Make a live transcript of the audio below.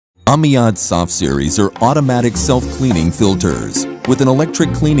Amiad SAF series are automatic self-cleaning filters with an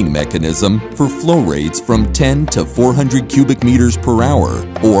electric cleaning mechanism for flow rates from 10 to 400 cubic meters per hour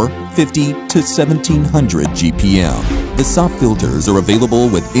or 50 to 1700 GPM. The SAF filters are available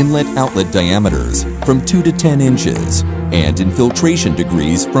with inlet-outlet diameters from 2 to 10 inches and infiltration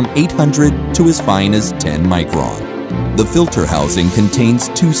degrees from 800 to as fine as 10 micron. The filter housing contains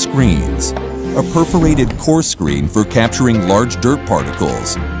two screens, a perforated core screen for capturing large dirt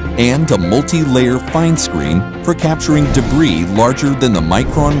particles, and a multi-layer fine screen for capturing debris larger than the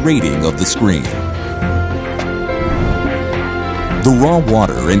micron rating of the screen. The raw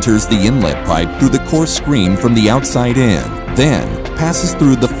water enters the inlet pipe through the core screen from the outside in, then passes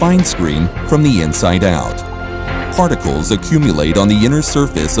through the fine screen from the inside out. Particles accumulate on the inner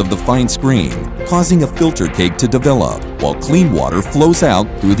surface of the fine screen, causing a filter cake to develop, while clean water flows out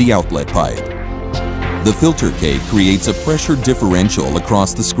through the outlet pipe. The filter cake creates a pressure differential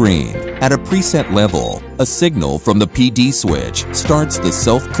across the screen. At a preset level, a signal from the PD switch starts the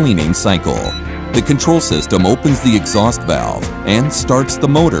self-cleaning cycle. The control system opens the exhaust valve and starts the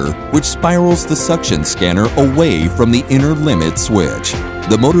motor, which spirals the suction scanner away from the inner limit switch.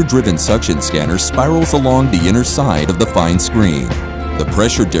 The motor-driven suction scanner spirals along the inner side of the fine screen. The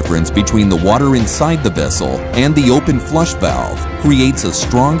pressure difference between the water inside the vessel and the open flush valve creates a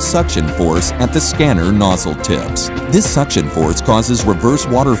strong suction force at the scanner nozzle tips. This suction force causes reverse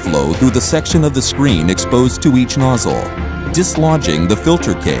water flow through the section of the screen exposed to each nozzle, dislodging the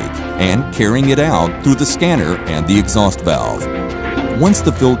filter cake and carrying it out through the scanner and the exhaust valve. Once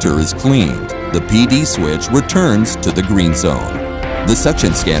the filter is cleaned, the PD switch returns to the green zone. The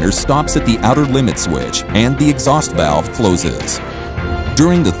suction scanner stops at the outer limit switch and the exhaust valve closes.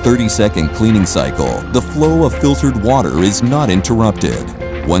 During the 30-second cleaning cycle, the flow of filtered water is not interrupted.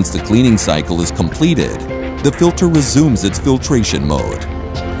 Once the cleaning cycle is completed, the filter resumes its filtration mode.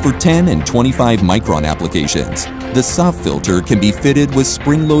 For 10 and 25 micron applications, the SAF filter can be fitted with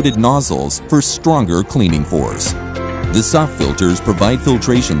spring-loaded nozzles for stronger cleaning force. The SAF filters provide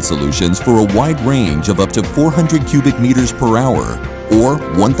filtration solutions for a wide range of up to 400 cubic meters per hour or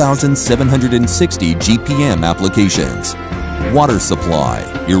 1,760 GPM applications. Water supply,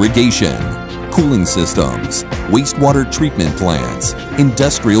 irrigation, cooling systems, wastewater treatment plants,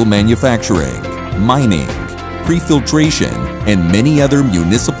 industrial manufacturing, mining, pre-filtration, and many other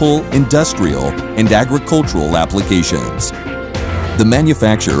municipal, industrial, and agricultural applications. The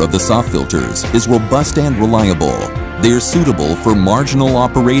manufacture of the SAF filters is robust and reliable. They are suitable for marginal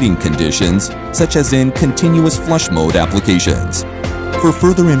operating conditions, such as in continuous flush mode applications. For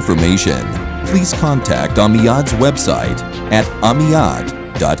further information, please contact Amiad's website at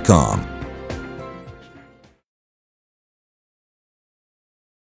amiad.com.